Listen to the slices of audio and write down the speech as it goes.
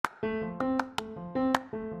Welcome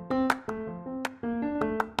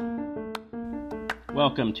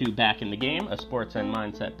to Back in the Game, a sports and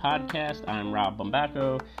mindset podcast. I'm Rob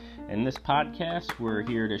Bombaco. In this podcast, we're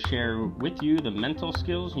here to share with you the mental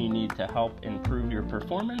skills you need to help improve your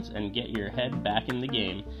performance and get your head back in the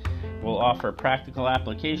game. We'll offer practical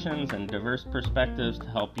applications and diverse perspectives to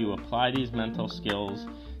help you apply these mental skills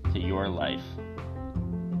to your life.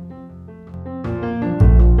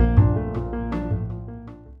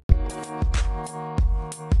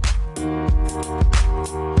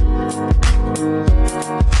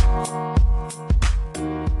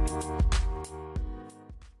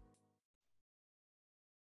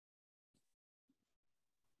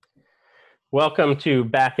 Welcome to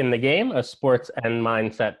Back in the Game, a sports and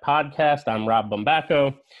mindset podcast. I'm Rob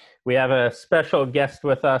Bombaco. We have a special guest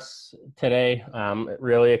with us today.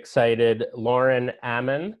 Really excited, Lauren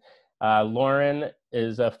Ammon. Lauren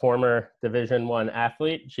is a former Division I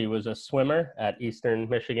athlete. She was a swimmer at Eastern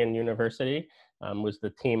Michigan University, was the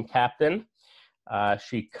team captain.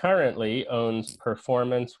 She currently owns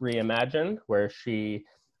Performance Reimagined, where she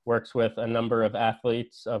works with a number of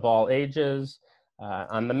athletes of all ages,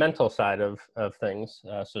 on the mental side of things.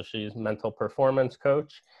 So she's a mental performance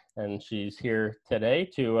coach, and she's here today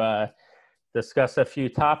to discuss a few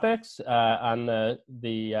topics on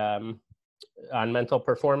on mental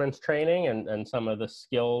performance training and some of the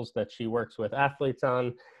skills that she works with athletes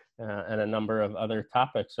on, and a number of other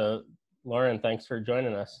topics. So Lauren, thanks for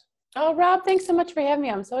joining us. Oh, Rob, thanks so much for having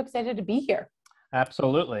me. I'm so excited to be here.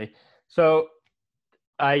 Absolutely. So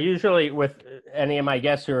I usually, with any of my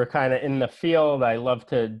guests who are kind of in the field, I love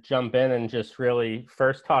to jump in and just really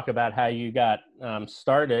first talk about how you got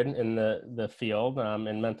started in the field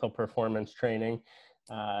in mental performance training.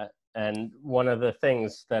 And one of the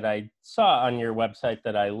things that I saw on your website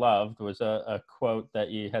that I loved was a quote that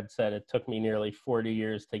you had said, "It took me nearly 40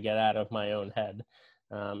 years to get out of my own head,"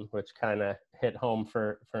 which kind of hit home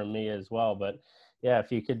for me as well. But yeah,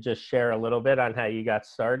 if you could just share a little bit on how you got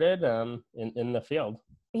started in the field.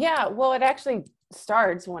 Yeah, well, it actually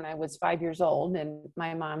starts when I was 5 years old, and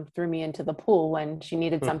my mom threw me into the pool when she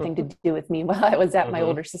needed something to do with me while I was at my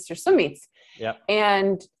older sister's swim meets. Yep.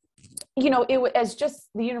 And, you know, it was as just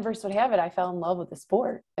the universe would have it, I fell in love with the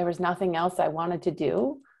sport. There was nothing else I wanted to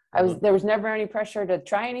do. There was never any pressure to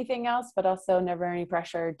try anything else, but also never any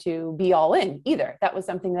pressure to be all in either. That was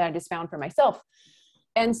something that I just found for myself.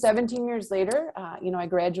 And 17 years later, I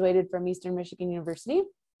graduated from Eastern Michigan University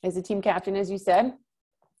as a team captain, as you said,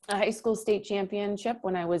 a high school state championship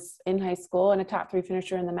when I was in high school, and a top 3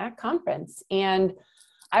 finisher in the MAC conference. And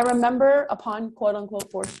I remember upon quote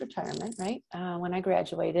unquote forced retirement, right, when I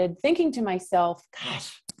graduated, thinking to myself,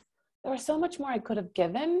 gosh, there was so much more I could have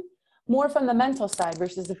given, more from the mental side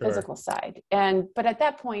versus the physical side. But at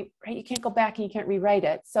that point, right, you can't go back and you can't rewrite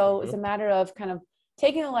it. So it's a matter of kind of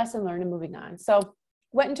taking a lesson learned and moving on. So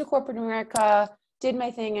went into corporate America, did my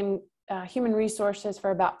thing in human resources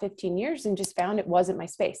for about 15 years and just found it wasn't my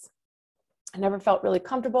space. I never felt really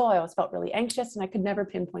comfortable. I always felt really anxious, and I could never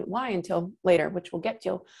pinpoint why until later, which we'll get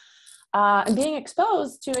to. And being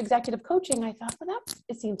exposed to executive coaching, I thought, well,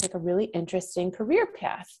 it seems like a really interesting career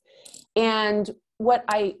path. And what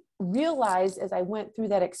I realized as I went through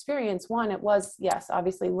that experience, one, it was, yes,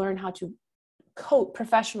 obviously learn how to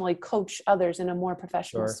professionally coach others in a more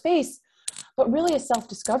professional space, but really a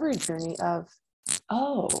self-discovery journey of,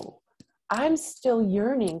 oh, I'm still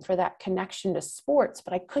yearning for that connection to sports,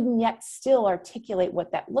 but I couldn't yet still articulate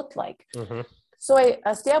what that looked like. So I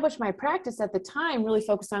established my practice at the time, really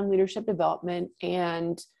focused on leadership development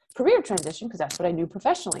and career transition, because that's what I knew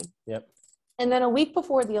professionally. Yep. And then a week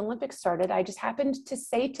before the Olympics started, I just happened to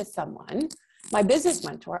say to someone, my business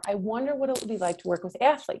mentor, I wonder what it would be like to work with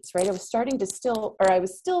athletes, right? I was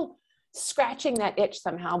still scratching that itch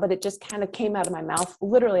somehow, but it just kind of came out of my mouth,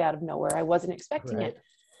 literally out of nowhere. I wasn't expecting it.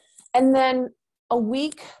 And then a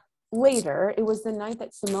week later, it was the night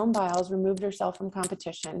that Simone Biles removed herself from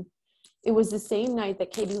competition. It was the same night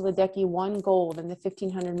that Katie Ledecky won gold in the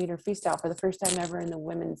 1,500 meter freestyle for the first time ever in the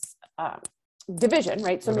women's division,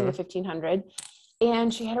 right? Swimming the 1,500.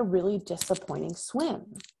 And she had a really disappointing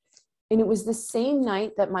swim. And it was the same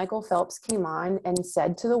night that Michael Phelps came on and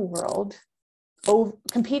said to the world,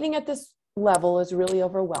 competing at this level is really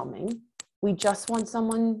overwhelming. We just want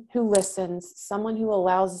someone who listens, someone who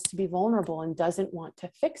allows us to be vulnerable and doesn't want to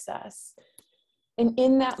fix us. And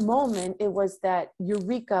in that moment, it was that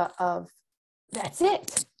eureka of, that's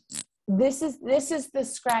it. This is the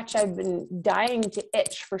scratch I've been dying to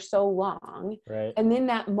itch for so long. Right. And in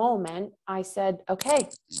that moment, I said, okay,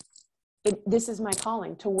 this is my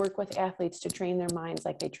calling, to work with athletes, to train their minds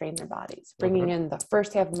like they train their bodies, bringing in the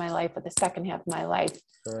first half of my life with the second half of my life,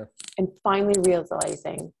 and finally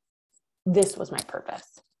realizing this was my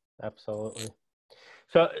purpose. Absolutely.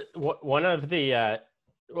 So one of the,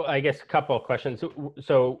 well, I guess a couple of questions.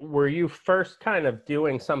 So were you first kind of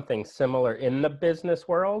doing something similar in the business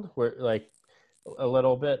world, where like a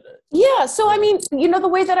little bit? Yeah. So, I mean, you know, the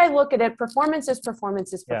way that I look at it, performance is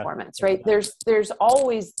performance is performance, right? There's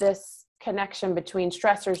always this connection between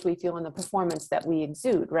stressors we feel and the performance that we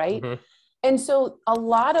exude, right? And so a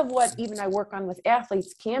lot of what even I work on with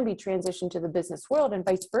athletes can be transitioned to the business world and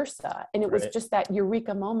vice versa. And it was just that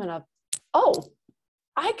eureka moment of, oh,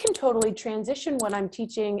 I can totally transition what I'm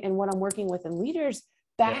teaching and what I'm working with in leaders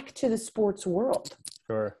back to the sports world.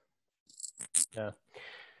 Sure. Yeah.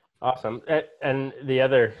 Awesome. And the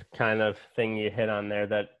other kind of thing you hit on there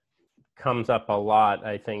that comes up a lot,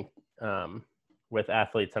 I think, with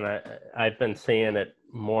athletes, and I've been seeing it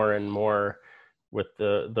more and more with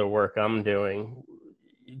the work I'm doing,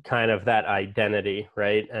 kind of that identity,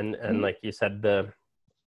 right? And like you said,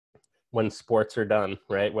 when sports are done,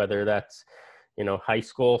 right? Whether that's, you know, high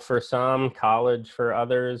school for some, college for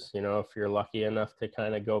others, you know, if you're lucky enough to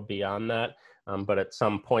kind of go beyond that. But at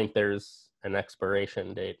some point there's an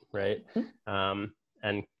expiration date, right?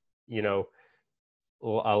 And, you know,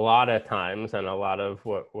 a lot of times, and a lot of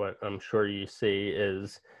what I'm sure you see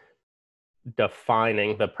is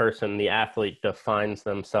defining the person, the athlete defines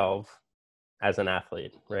themselves as an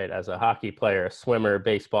athlete, right? As a hockey player, a swimmer,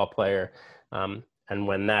 baseball player. And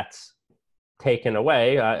when that's taken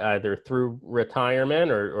away, either through retirement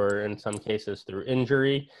or in some cases through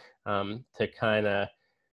injury, to kind of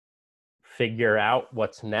figure out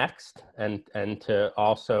what's next, and to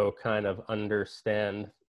also kind of understand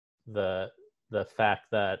the fact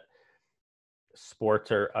that sports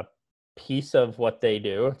are a piece of what they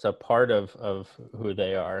do. It's a part of who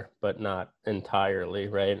they are, but not entirely,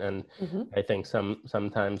 right? And I think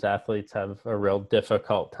sometimes athletes have a real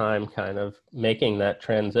difficult time kind of making that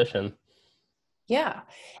transition. Yeah.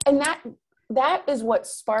 And that is what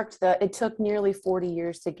sparked it took nearly 40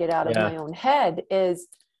 years to get out of my own head. Is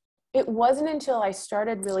it wasn't until I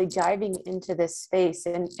started really diving into this space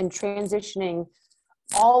and transitioning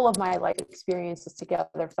all of my life experiences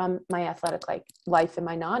together, from my athletic life and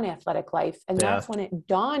my non-athletic life. And that's when it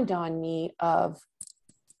dawned on me of,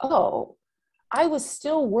 oh, I was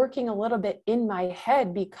still working a little bit in my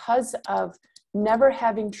head because of never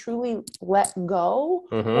having truly let go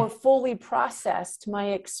or fully processed my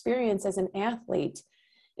experience as an athlete.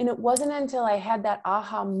 And it wasn't until I had that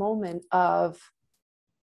aha moment of,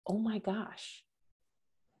 oh my gosh,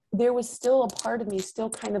 there was still a part of me still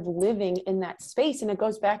kind of living in that space. And it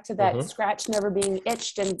goes back to that scratch never being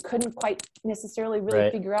itched, and couldn't quite necessarily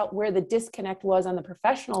really figure out where the disconnect was on the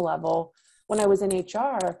professional level when I was in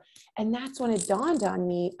HR. And that's when it dawned on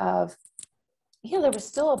me of, there was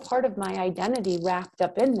still a part of my identity wrapped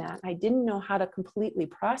up in that. I didn't know how to completely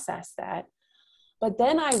process that. But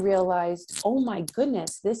then I realized, oh my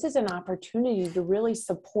goodness, this is an opportunity to really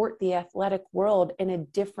support the athletic world in a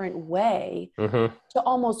different way, to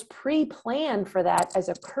almost pre-plan for that as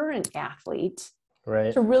a current athlete,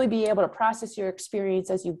 to really be able to process your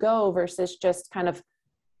experience as you go versus just kind of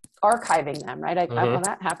archiving them, right? Well,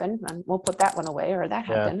 that happened, and we'll put that one away, or that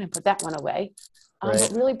happened and put that one away.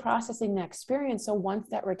 But really processing that experience. So once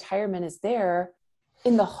that retirement is there,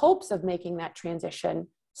 in the hopes of making that transition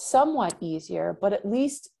somewhat easier, but at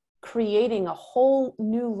least creating a whole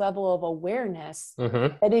new level of awareness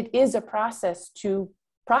that it is a process to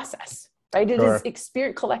process, right? It is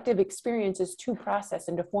collective experiences to process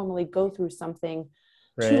and to formally go through something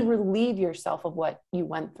to relieve yourself of what you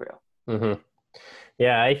went through.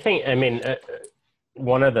 Yeah, I mean,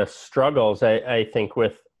 one of the struggles I think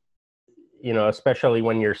with, you know, especially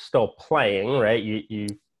when you're still playing, right?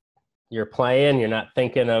 You're playing, you're not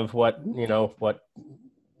thinking of what, you know, what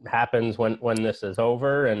happens when this is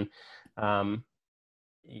over. And,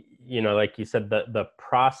 you know, like you said, the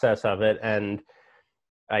process of it. And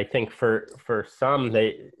I think for some,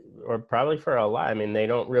 or probably for a lot, I mean, they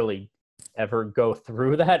don't really ever go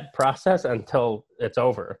through that process until it's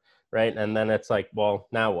over. Right. And then it's like, well,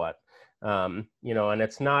 now what? You know, and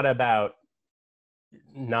it's not about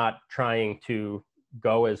not trying to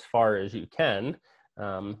go as far as you can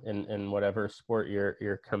in whatever sport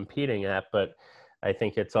you're competing at, but I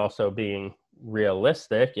think it's also being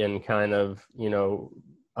realistic and kind of, you know,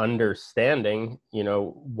 understanding, you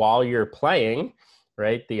know, while you're playing,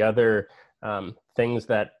 right, the other things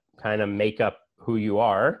that kind of make up who you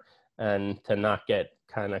are, and to not get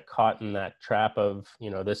kind of caught in that trap of, you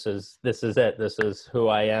know, this is it, this is who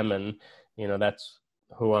I am, and, you know, that's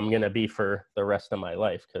who I'm going to be for the rest of my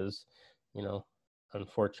life. Because, you know,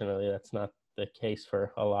 unfortunately, that's not the case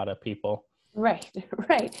for a lot of people. Right,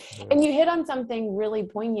 right. Yeah. And you hit on something really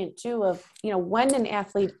poignant too of, when an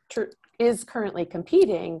athlete is currently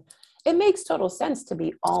competing, it makes total sense to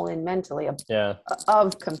be all in mentally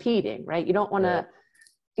of competing, right? You don't want to,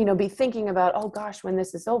 be thinking about, oh gosh, when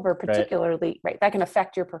this is over, particularly, right, that can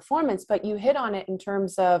affect your performance. But you hit on it in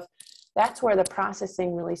terms of that's where the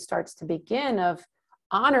processing really starts to begin of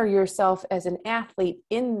honor yourself as an athlete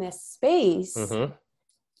in this space,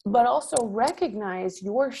 but also recognize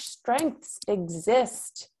your strengths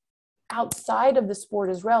exist outside of the sport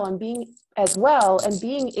as well, and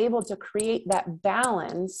being able to create that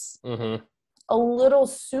balance a little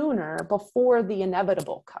sooner before the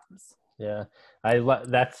inevitable comes. Yeah,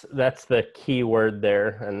 that's the key word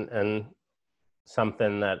there, and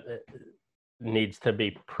something that needs to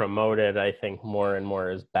be promoted, I think, more and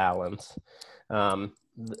more is balance. I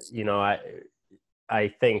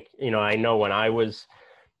think, I know when I was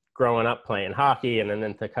growing up playing hockey and then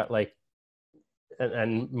into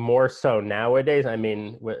and more so nowadays, I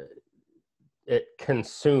mean, it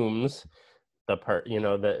consumes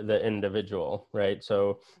the individual, right?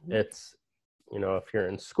 So it's, if you're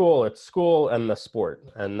in school, it's school and the sport,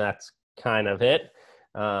 and that's kind of it.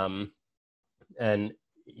 And,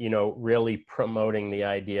 really promoting the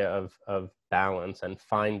idea of balance and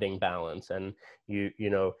finding balance. And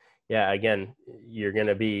again, you're going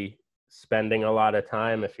to be spending a lot of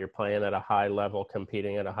time if you're playing at a high level,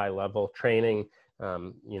 competing at a high level, training,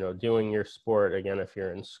 doing your sport, again, if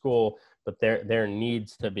you're in school, but there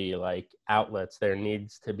needs to be like outlets, there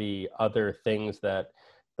needs to be other things that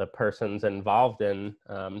the person's involved in,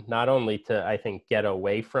 not only to, I think, get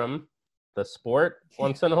away from the sport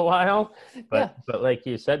once in a while, but like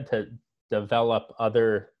you said, to develop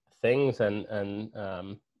other things and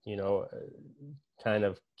kind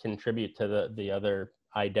of contribute to the other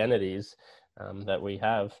identities that we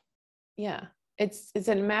have. Yeah, it's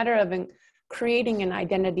a matter of creating an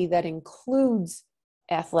identity that includes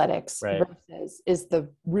athletics versus is the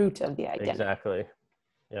root of the identity. Exactly.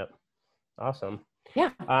 Yep. Awesome.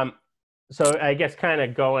 Yeah. So I guess kind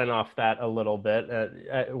of going off that a little bit,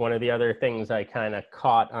 one of the other things I kind of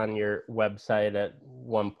caught on your website at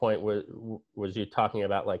one point was you talking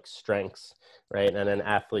about like strengths, right? And an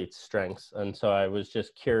athlete's strengths. And so I was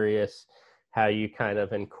just curious how you kind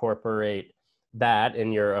of incorporate that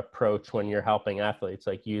in your approach when you're helping athletes,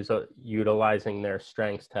 like utilizing their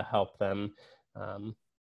strengths to help them,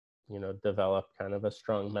 develop kind of a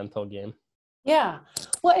strong mental game. Yeah.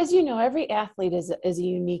 Well, as you know, every athlete is a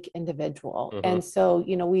unique individual. And so,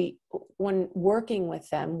 when working with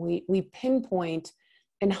them, we pinpoint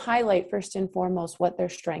and highlight first and foremost what their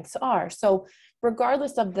strengths are. So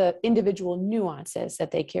regardless of the individual nuances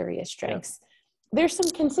that they carry as strengths, there's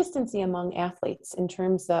some consistency among athletes in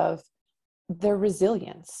terms of their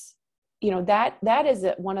resilience. That is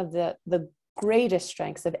one of the greatest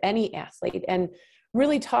strengths of any athlete. And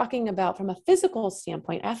really talking about from a physical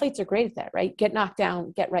standpoint, athletes are great at that, right? Get knocked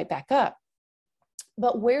down, get right back up.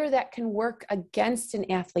 But where that can work against an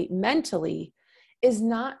athlete mentally is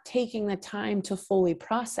not taking the time to fully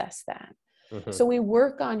process that. So we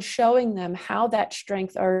work on showing them how that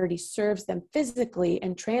strength already serves them physically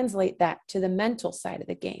and translate that to the mental side of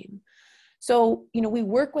the game. So, we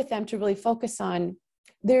work with them to really focus on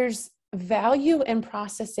there's value in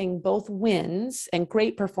processing both wins and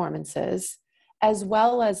great performances as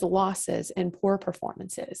well as losses and poor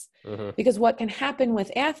performances. Because what can happen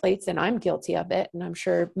with athletes, and I'm guilty of it, and I'm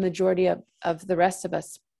sure majority of the rest of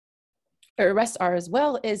us, or rest are as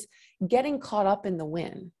well, is getting caught up in the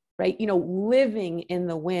win, right? Living in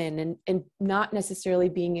the win and not necessarily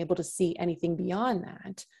being able to see anything beyond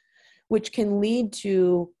that, which can lead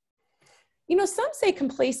to, some say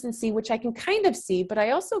complacency, which I can kind of see, but I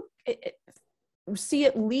also see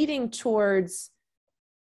it leading towards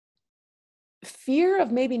fear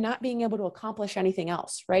of maybe not being able to accomplish anything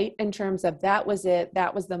else, right? In terms of that was it,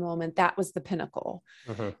 that was the moment, that was the pinnacle.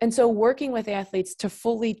 And so working with athletes to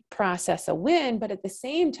fully process a win, but at the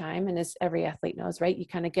same time, and as every athlete knows, right, you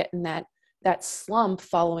kind of get in that slump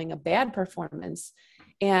following a bad performance,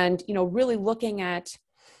 and, really looking at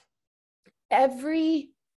every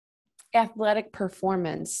athletic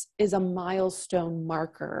performance is a milestone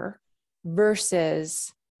marker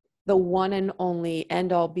versus the one and only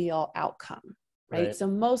end all be all outcome, right? So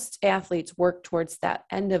most athletes work towards that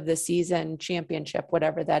end of the season championship,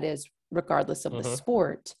 whatever that is, regardless of the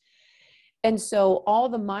sport. And so all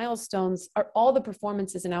the milestones are all the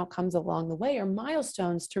performances and outcomes along the way are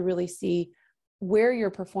milestones to really see where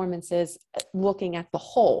your performance is looking at the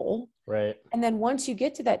whole. Right. And then once you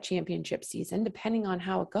get to that championship season, depending on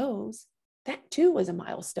how it goes, that too was a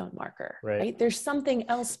milestone marker, right? There's something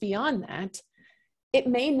else beyond that. It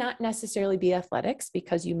may not necessarily be athletics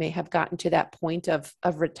because you may have gotten to that point of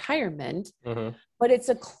retirement, but it's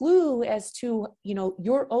a clue as to,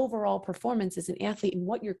 your overall performance as an athlete and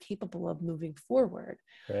what you're capable of moving forward.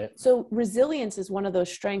 Right. So resilience is one of those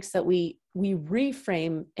strengths that we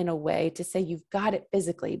reframe in a way to say you've got it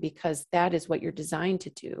physically because that is what you're designed to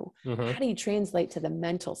do. How do you translate to the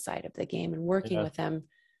mental side of the game and working with them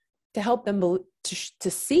to help them to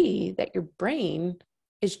see that your brain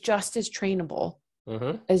is just as trainable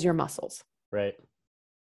as your muscles? Right.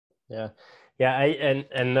 Yeah. Yeah.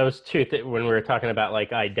 And those two, when we were talking about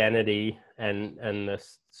like identity and the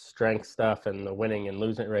strength stuff and the winning and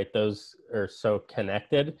losing, right? Those are so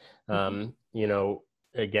connected.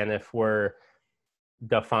 Again, if we're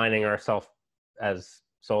defining ourselves as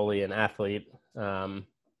solely an athlete,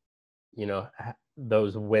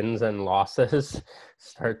 those wins and losses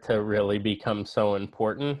start to really become so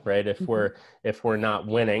important, right? If we're not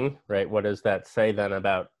winning, right, what does that say then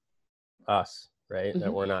about us, right?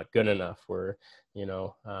 That we're not good enough.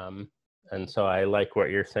 And so I like what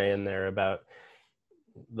you're saying there about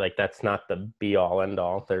like that's not the be all end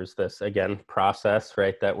all. There's this again process,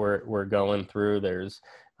 right, that we're going through. There's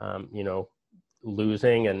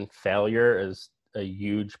losing and failure is a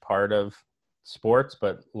huge part of sports,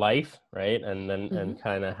 but life, right? And then and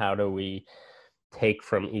kind of how do we take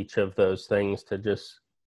from each of those things to just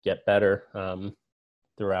get better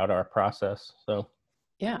throughout our process. So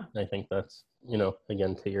yeah, I think that's,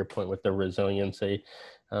 again, to your point with the resiliency,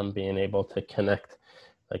 being able to connect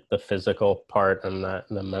like the physical part and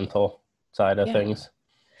the mental side of things.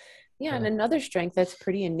 Yeah. And another strength that's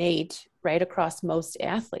pretty innate right across most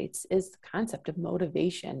athletes is the concept of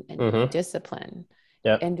motivation and discipline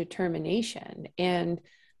and determination. And,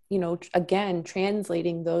 again,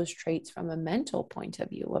 translating those traits from a mental point of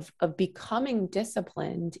view of becoming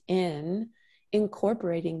disciplined in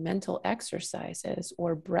incorporating mental exercises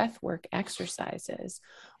or breath work exercises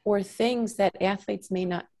or things that athletes may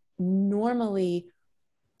not normally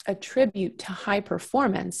attribute to high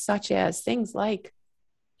performance, such as things like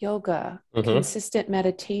yoga, consistent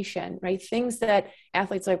meditation, right? Things that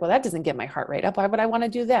athletes are like, well, that doesn't get my heart rate up. Why would I want to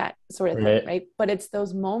do that sort of thing, right? But it's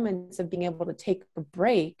those moments of being able to take a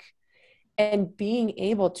break and being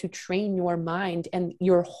able to train your mind and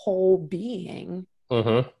your whole being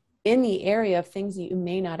in the area of things that you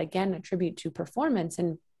may not, again, attribute to performance,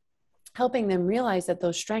 and helping them realize that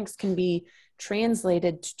those strengths can be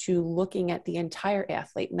translated to looking at the entire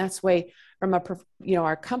athlete. And that's why from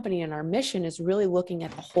our company and our mission is really looking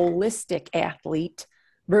at the holistic athlete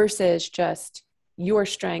versus just your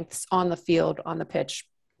strengths on the field, on the pitch,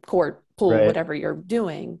 court, pool, whatever you're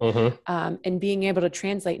doing, and being able to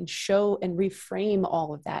translate and show and reframe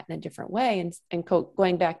all of that in a different way. And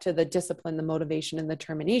going back to the discipline, the motivation, and the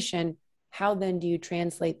determination, how then do you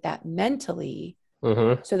translate that mentally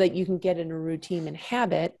so that you can get in a routine and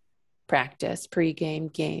habit, practice, pre-game,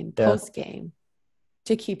 game, post-game,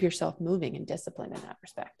 to keep yourself moving and disciplined in that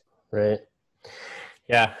respect. Right.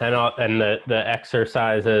 Yeah. And the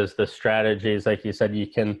exercises, the strategies, like you said, you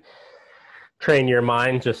can train your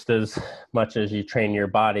mind just as much as you train your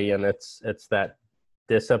body. And it's that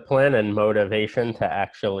discipline and motivation to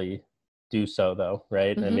actually do so though.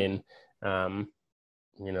 Right. I mean,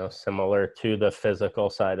 similar to the physical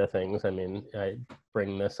side of things. I mean, I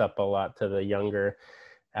bring this up a lot to the younger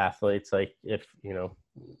athletes. Like if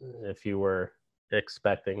you were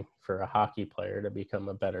expecting for a hockey player to become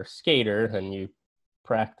a better skater and you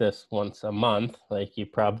practice once a month, like you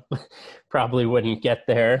probably wouldn't get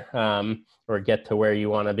there or get to where you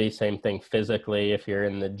want to be. Same thing physically. If you're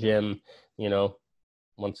in the gym,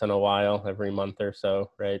 once in a while, every month or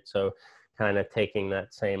so, right? So kind of taking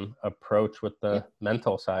that same approach with the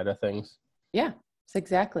mental side of things. Yeah, that's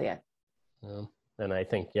exactly it. And I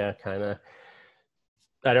think, kind of,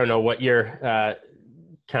 I don't know what you're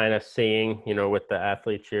kind of seeing, with the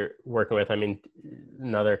athletes you're working with. I mean,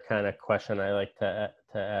 another kind of question I like to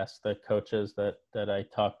ask the coaches that I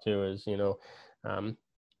talk to is,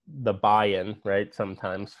 the buy-in, right?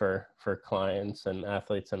 Sometimes for clients and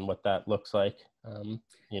athletes and what that looks like,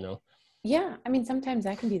 Yeah. I mean, sometimes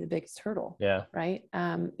that can be the biggest hurdle. Yeah. Right.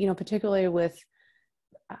 Particularly with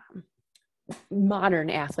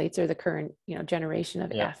modern athletes or the current, generation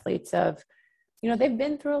of athletes they've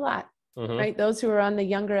been through a lot, right? Those who are on the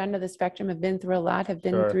younger end of the spectrum have been through a lot, have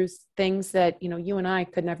been through things that, you and I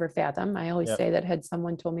could never fathom. I always say that had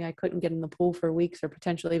someone told me I couldn't get in the pool for weeks or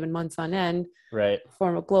potentially even months on end right,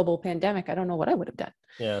 for a global pandemic, I don't know what I would have done.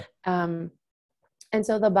 Yeah. And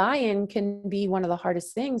so the buy-in can be one of the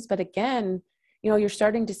hardest things. But again, you're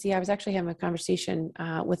starting to see, I was actually having a conversation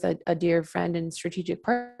with a dear friend and strategic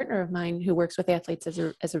partner of mine who works with athletes as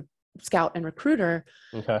a scout and recruiter.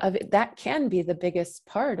 Okay. Of it, that can be the biggest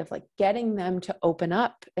part of like getting them to open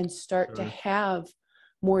up and start to have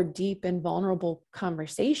more deep and vulnerable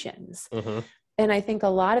conversations. And I think a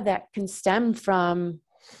lot of that can stem from,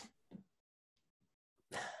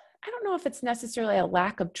 I don't know if it's necessarily a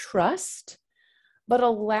lack of trust, but a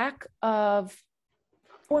lack of,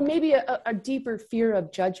 or maybe a deeper fear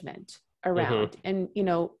of judgment around. And,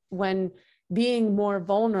 when being more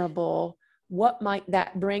vulnerable, what might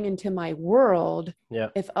that bring into my world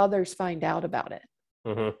if others find out about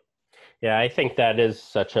it? Yeah, I think that is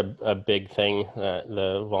such a big thing,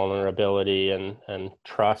 the vulnerability and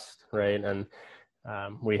trust, right? And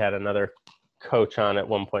we had another coach on at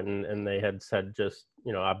one point, and they had said just,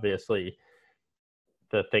 obviously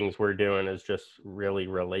the things we're doing is just really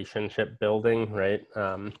relationship building, right?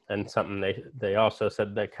 And something they also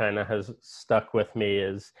said that kind of has stuck with me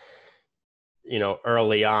is,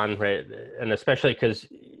 early on, right? And especially because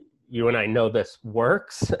you and I know this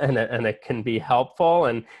works and it can be helpful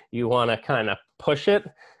and you want to kind of push it,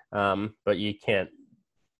 but you can't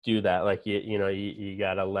do that. Like, you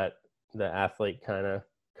got to let the athlete kind of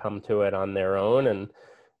come to it on their own, and,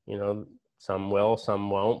 some will, some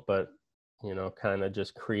won't, but, kind of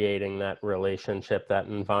just creating that relationship, that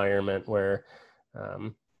environment where,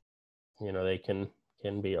 they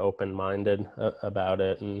can be open-minded about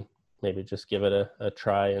it, and maybe just give it a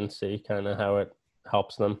try and see kind of how it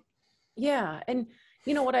helps them. Yeah. And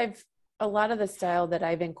a lot of the style that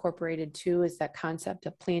I've incorporated too is that concept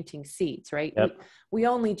of planting seeds, right? Yep. We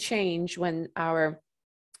only change when our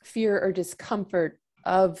fear or discomfort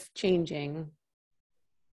of changing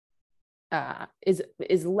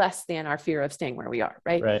is less than our fear of staying where we are,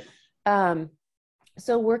 right? Right.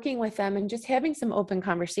 So working with them and just having some open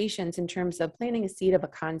conversations in terms of planting a seed of a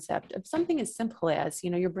concept of something as simple as,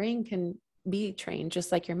 your brain can be trained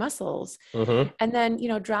just like your muscles. And then,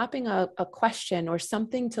 dropping a question or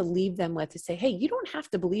something to leave them with to say, hey, you don't have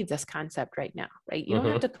to believe this concept right now, right? You don't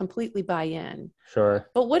have to completely buy in. Sure.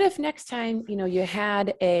 But what if next time, you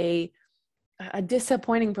had a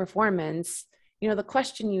disappointing performance, the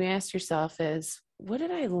question you ask yourself is, what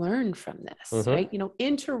did I learn from this? Right?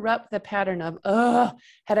 Interrupt the pattern of,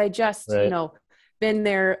 had I just, been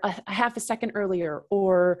there a half a second earlier,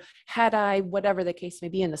 or had I, whatever the case may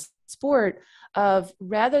be in the sport, of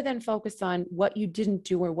rather than focus on what you didn't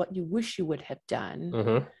do or what you wish you would have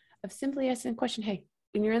done, of simply asking the question, hey,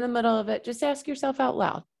 when you're in the middle of it, just ask yourself out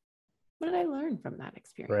loud, what did I learn from that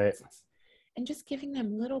experience? Right. And just giving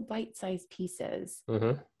them little bite-sized pieces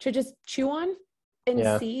to just chew on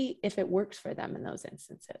and see if it works for them in those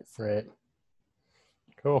instances. Right.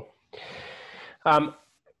 Cool.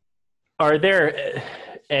 Are there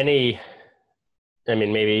any,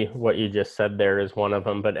 maybe what you just said there is one of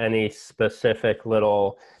them, but any specific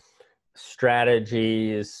little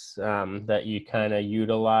strategies that you kind of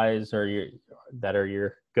utilize or that are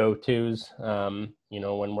your go-tos,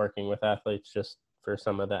 when working with athletes, just for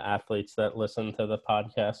some of the athletes that listen to the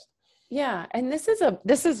podcast? Yeah. And this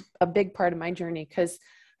is a big part of my journey, because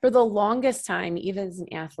for the longest time, even as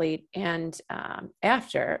an athlete and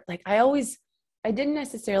after, like I didn't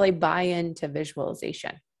necessarily buy into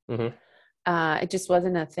visualization. It just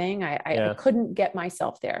wasn't a thing. I couldn't get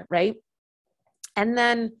myself there. Right. And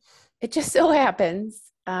then it just so happens,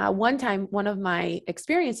 one time, one of my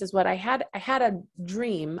experiences, I had a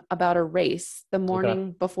dream about a race the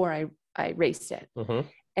morning before I raced it,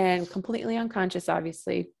 and completely unconscious,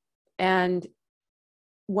 obviously. And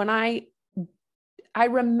when I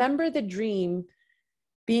remember the dream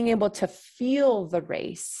being able to feel the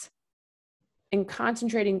race and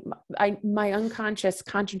concentrating, my unconscious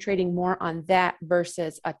concentrating more on that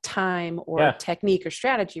versus a time or technique or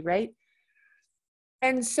strategy, right?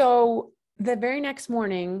 And so the very next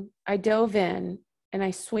morning, I dove in and I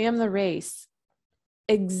swam the race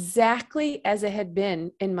exactly as it had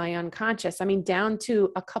been in my unconscious. Down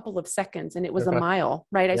to a couple of seconds, and it was a mile,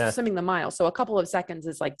 right? I was swimming the mile. So a couple of seconds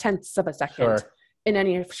is like tenths of a second in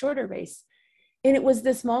any shorter race. And it was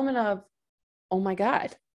this moment of, oh my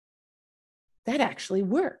God, that actually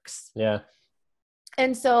works. Yeah.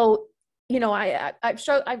 And so, I've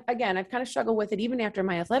kind of struggled with it even after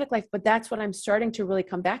my athletic life, but that's what I'm starting to really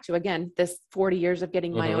come back to. Again, this 40 years of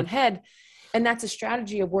getting my own head. And that's a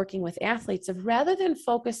strategy of working with athletes, of rather than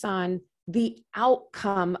focus on the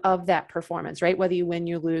outcome of that performance, right? Whether you win,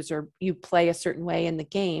 you lose, or you play a certain way in the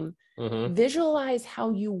game, visualize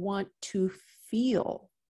how you want to feel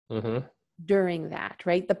during that,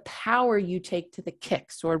 right? The power you take to the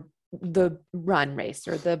kicks or the run race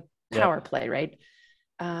or the power play, right?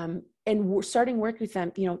 And we're starting work with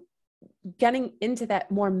them, you know, getting into that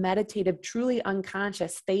more meditative, truly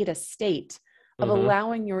unconscious theta state of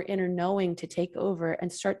allowing your inner knowing to take over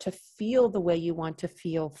and start to feel the way you want to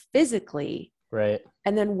feel physically. Right.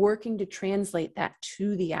 And then working to translate that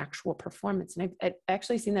to the actual performance. And I've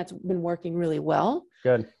actually seen that's been working really well.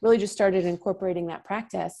 Good. Really just started incorporating that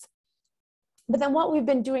practice. But then what we've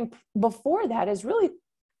been doing before that is really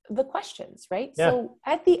the questions, right? Yeah. So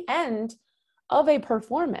at the end of a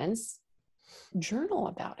performance, journal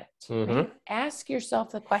about it. Right? Ask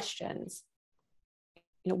yourself the questions.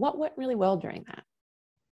 You know, what went really well during that?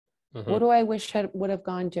 What do I wish would have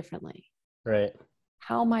gone differently? Right.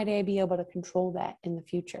 How might I be able to control that in the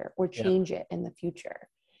future or change it in the future?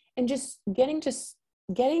 And just getting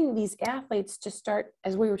these athletes to start,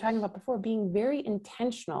 as we were talking about before, being very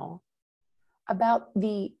intentional about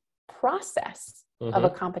the process of a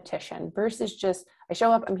competition versus just, I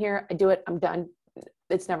show up, I'm here, I do it, I'm done.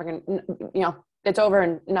 It's never going to, you know, it's over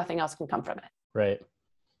and nothing else can come from it. Right.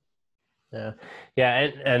 Yeah. Yeah.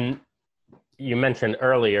 And you mentioned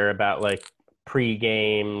earlier about like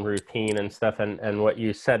pre-game routine and stuff. And what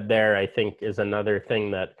you said there, I think, is another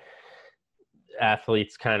thing that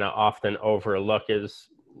athletes kind of often overlook is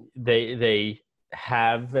they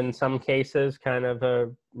have, in some cases, kind of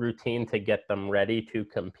a routine to get them ready to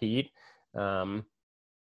compete.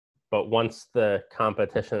 But once the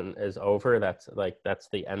competition is over, that's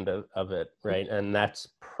the end of it, right? And that's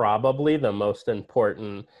probably the most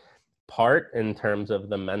important part in terms of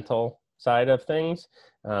the mental side of things,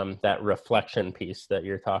 that reflection piece that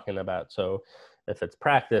you're talking about. So if it's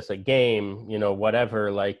practice, a game, you know,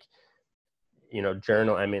 whatever, like, you know,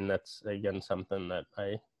 journal. I mean, that's, again, something that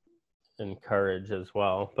I encourage as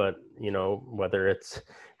well. But, you know, whether it's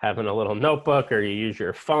having a little notebook or you use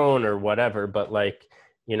your phone or whatever, but like,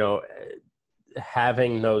 you know,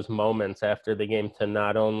 having those moments after the game to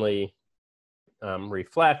not only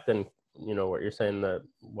reflect and, you know, what you're saying,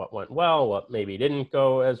 what went well, what maybe didn't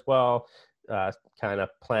go as well, kind of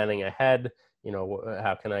planning ahead, you know,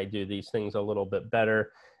 how can I do these things a little bit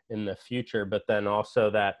better in the future? But then also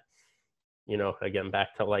that, you know, again,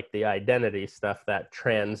 back to like the identity stuff, that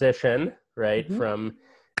transition, right? From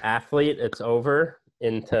athlete, it's over,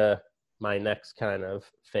 into my next kind of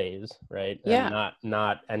phase, right? Yeah.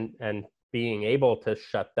 And being able to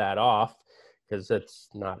shut that off, because it's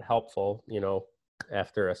not helpful, you know,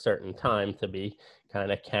 after a certain time to be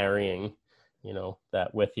kind of carrying, you know,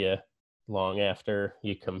 that with you long after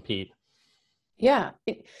you compete. Yeah.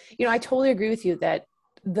 You know, I totally agree with you that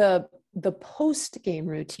the post-game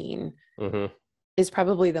routine is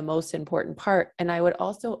probably the most important part. And I would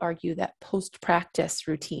also argue that post-practice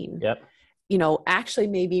routine, you know, actually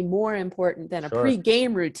may be more important than a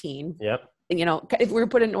pre-game routine. You know, if we're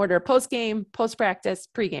put in order, post-game, post-practice,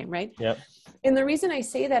 pre-game, right? And the reason I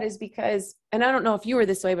say that is because, and I don't know if you were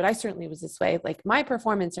this way, but I certainly was this way, like my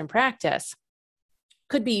performance in practice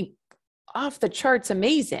could be off the charts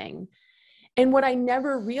amazing. And what I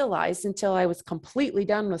never realized until I was completely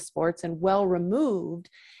done with sports and well removed,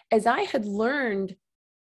 is I had learned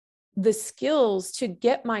the skills to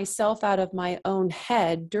get myself out of my own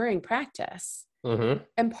head during practice.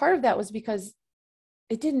 And part of that was because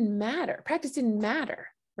it didn't matter. Practice didn't matter,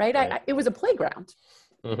 right? It was a playground.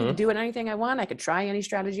 I could do anything I want. I could try any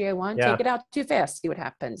strategy I want, take it out too fast, see what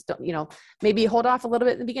happens. Don't, you know, maybe hold off a little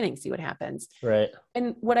bit in the beginning, see what happens.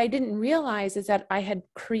 And what I didn't realize is that I had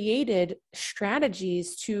created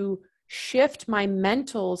strategies to shift my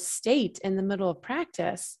mental state in the middle of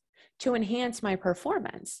practice to enhance my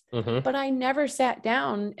performance. But I never sat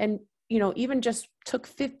down and, you know, even just took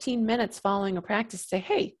 15 minutes following a practice to say,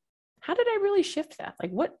 hey, how did I really shift that?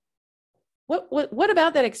 Like what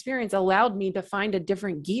about that experience allowed me to find a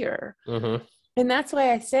different gear? And that's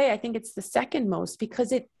why I say, I think it's the second most,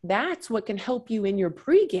 because that's what can help you in your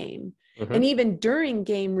pregame and even during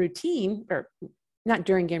game routine, or not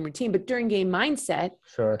during game routine, but during game mindset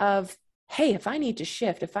of, hey, if I need to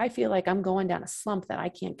shift, if I feel like I'm going down a slump that I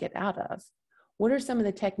can't get out of, what are some of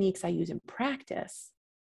the techniques I use in practice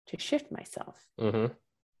to shift myself?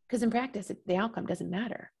 Because in practice, the outcome doesn't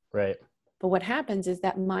matter. But what happens is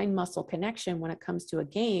that mind-muscle connection when it comes to a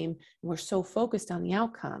game, we're so focused on the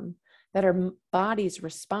outcome that our bodies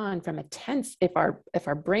respond from a tense. If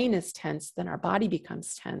our brain is tense, then our body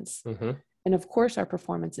becomes tense. And of course, our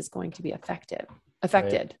performance is going to be affected.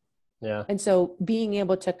 And so being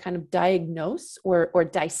able to kind of diagnose or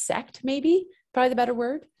dissect, maybe probably the better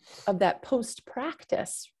word, of that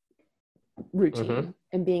post-practice routine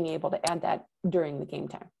and being able to add that during the game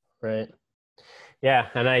time. Yeah.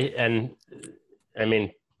 And I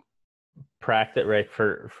mean, practice, right,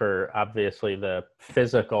 for obviously the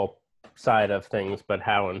physical side of things, but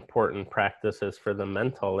how important practice is for the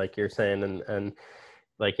mental, like you're saying, and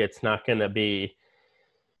like it's not going to be,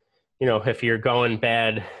 if you're going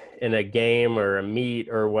bad in a game or a meet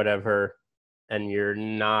or whatever, and you're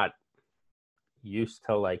not used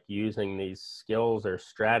to like using these skills or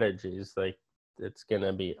strategies, like it's going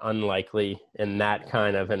to be unlikely in that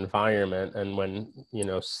kind of environment. And when,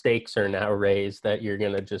 stakes are now raised, that you're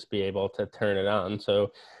going to just be able to turn it on.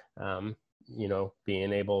 So,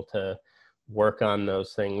 being able to work on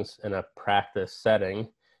those things in a practice setting,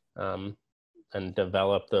 and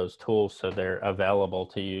develop those tools so they're available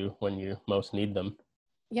to you when you most need them.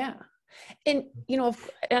 Yeah. And,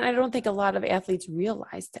 and I don't think a lot of athletes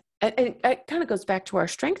realize that. It kind of goes back to our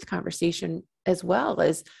strength conversation as well,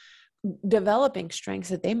 as developing strengths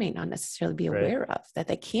that they may not necessarily be aware of, that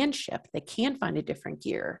they can shift, they can find a different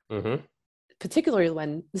gear, particularly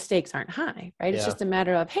when the stakes aren't high, right? It's just a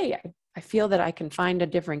matter of, hey, I feel that I can find a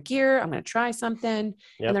different gear. I'm going to try something.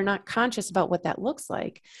 And they're not conscious about what that looks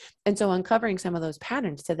like. And so uncovering some of those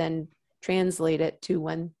patterns to then translate it to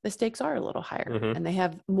when the stakes are a little higher and they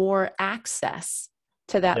have more access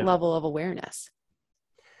to that level of awareness.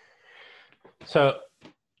 So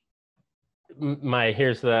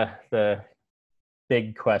here's the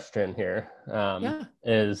big question here,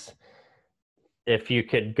 is if you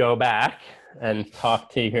could go back and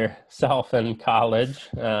talk to yourself in college,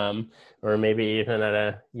 or maybe even at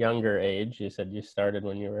a younger age, you said you started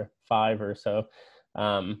when you were 5 or so,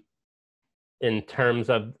 in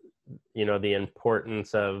terms of, the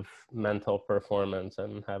importance of mental performance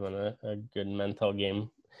and having a good mental game,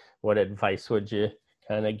 what advice would you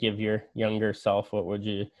kind of give your younger self? What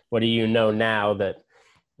do you know now that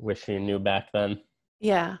wish you knew back then?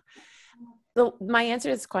 Yeah. My answer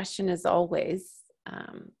to this question is always,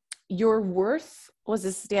 your worth was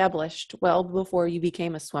established well before you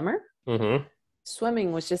became a swimmer.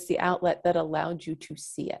 Swimming was just the outlet that allowed you to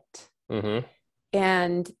see it.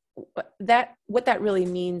 And what that really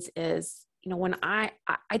means is, when I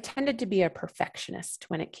tended to be a perfectionist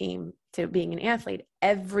when it came to being an athlete.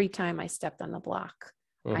 Every time I stepped on the block,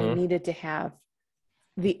 I needed to have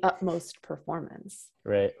the utmost performance.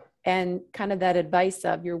 Right. And kind of that advice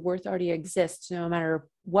of your worth already exists, no matter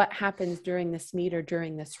what happens during this meet or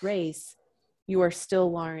during this race, you are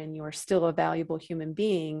still Lauren, you are still a valuable human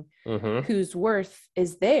being whose worth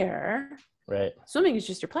is there. Right. Swimming is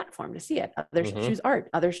just your platform to see it. Others choose art,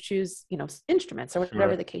 others choose, instruments or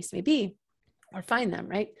whatever the case may be, or find them.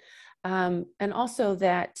 Right. And also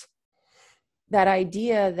that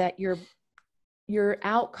idea that your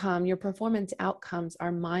outcome, your performance outcomes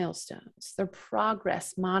are milestones. They're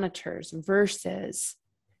progress monitors versus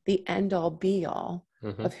the end all be all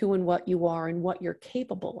of who and what you are and what you're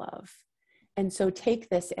capable of. And so take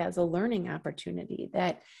this as a learning opportunity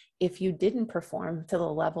that if you didn't perform to the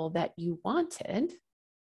level that you wanted,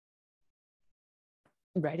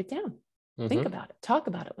 write it down, think about it, talk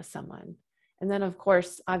about it with someone. And then of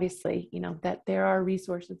course, obviously, that there are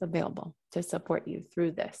resources available to support you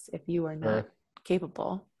through this. If you are not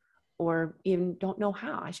capable or even don't know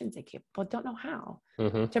how, I shouldn't say capable, don't know how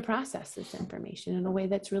to process this information in a way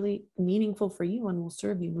that's really meaningful for you and will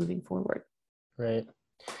serve you moving forward. Right.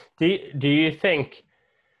 Do you think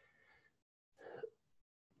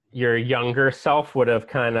your younger self would have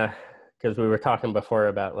kind of, because we were talking before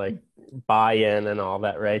about like buy-in and all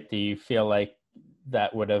that, right? Do you feel like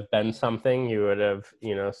that would have been something you would have,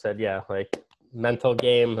 said, yeah, like mental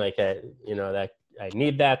game, like, that I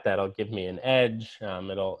need that'll give me an edge.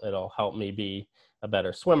 It'll help me be a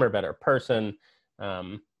better swimmer, better person.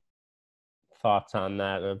 Thoughts on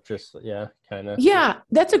that of just, kind of. Yeah,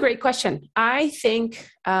 that's a great question. I think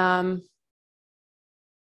in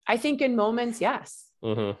moments, yes.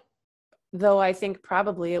 Though I think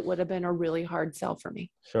probably it would have been a really hard sell for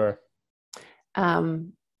me. Sure.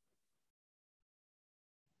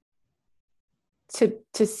 To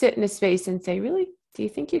sit in a space and say, really, do you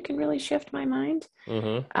think you can really shift my mind?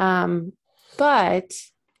 But I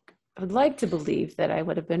would like to believe that I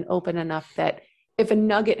would have been open enough that if a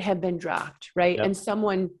nugget had been dropped, right, and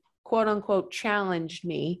someone quote unquote challenged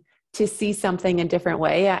me to see something a different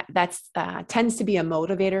way, that's tends to be a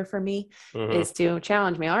motivator for me, is to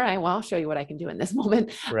challenge me. All right, well, I'll show you what I can do in this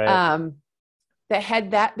moment. Right. That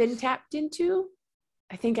had that been tapped into,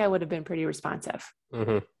 I think I would have been pretty responsive.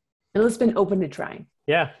 At least been open to trying.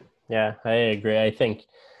 Yeah, I agree. I think,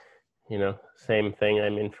 same thing. I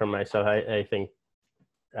mean, for myself,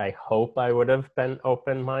 I hope I would have been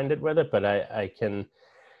open-minded with it, but I can,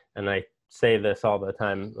 and I say this all the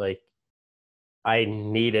time, like, I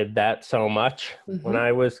needed that so much when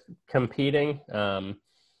I was competing,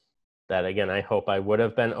 that again, I hope I would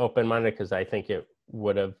have been open-minded, because I think it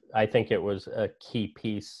was a key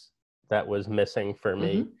piece that was missing for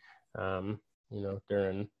me,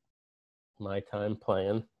 during my time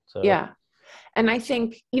playing. So Yeah. And I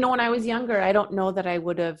think, when I was younger, I don't know that I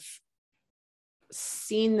would have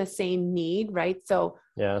seen the same need, right? So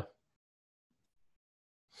yeah.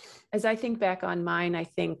 As I think back on mine, I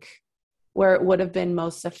think where it would have been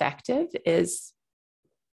most effective is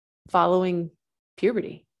following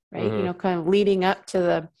puberty, right? Kind of leading up to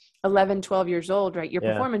the 11, 12 years old, right? Your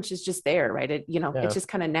performance is just there, right? It's just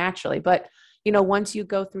kind of naturally. But, once you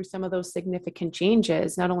go through some of those significant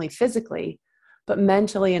changes, not only physically, but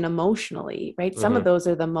mentally and emotionally, right? Some of those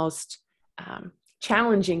are the most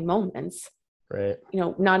challenging moments, right?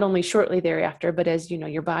 Not only shortly thereafter, but as,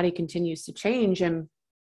 your body continues to change. And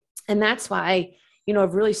that's why,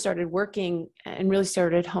 I've really started working and really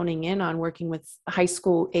started honing in on working with high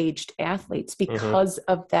school aged athletes because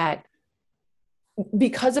of that,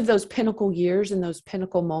 because of those pinnacle years and those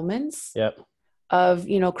pinnacle moments of,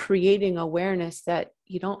 creating awareness that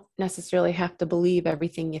you don't necessarily have to believe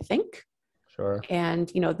everything you think. Sure. And,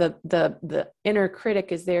 the inner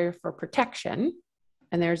critic is there for protection,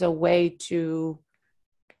 and there's a way to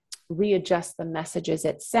readjust the messages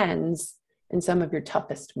it sends in some of your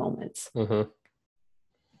toughest moments.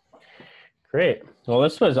 Great. Well,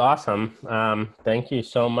 this was awesome. Thank you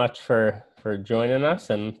so much for joining us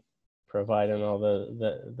and providing all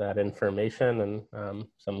that information and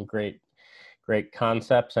some great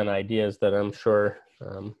concepts and ideas that I'm sure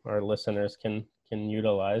our listeners can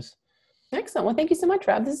utilize. Excellent. Well, thank you so much,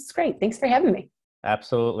 Rob. This is great. Thanks for having me.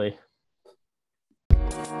 Absolutely.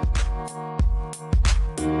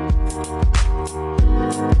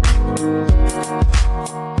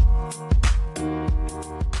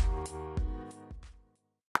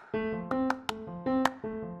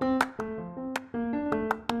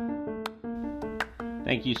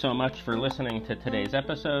 Thank you so much for listening to today's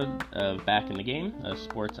episode of Back in the Game, a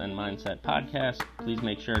sports and mindset podcast. Please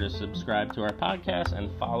make sure to subscribe to our podcast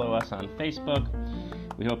and follow us on Facebook.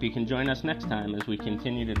 We hope you can join us next time as we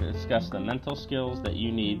continue to discuss the mental skills that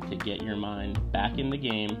you need to get your mind back in the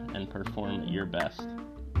game and perform at your best.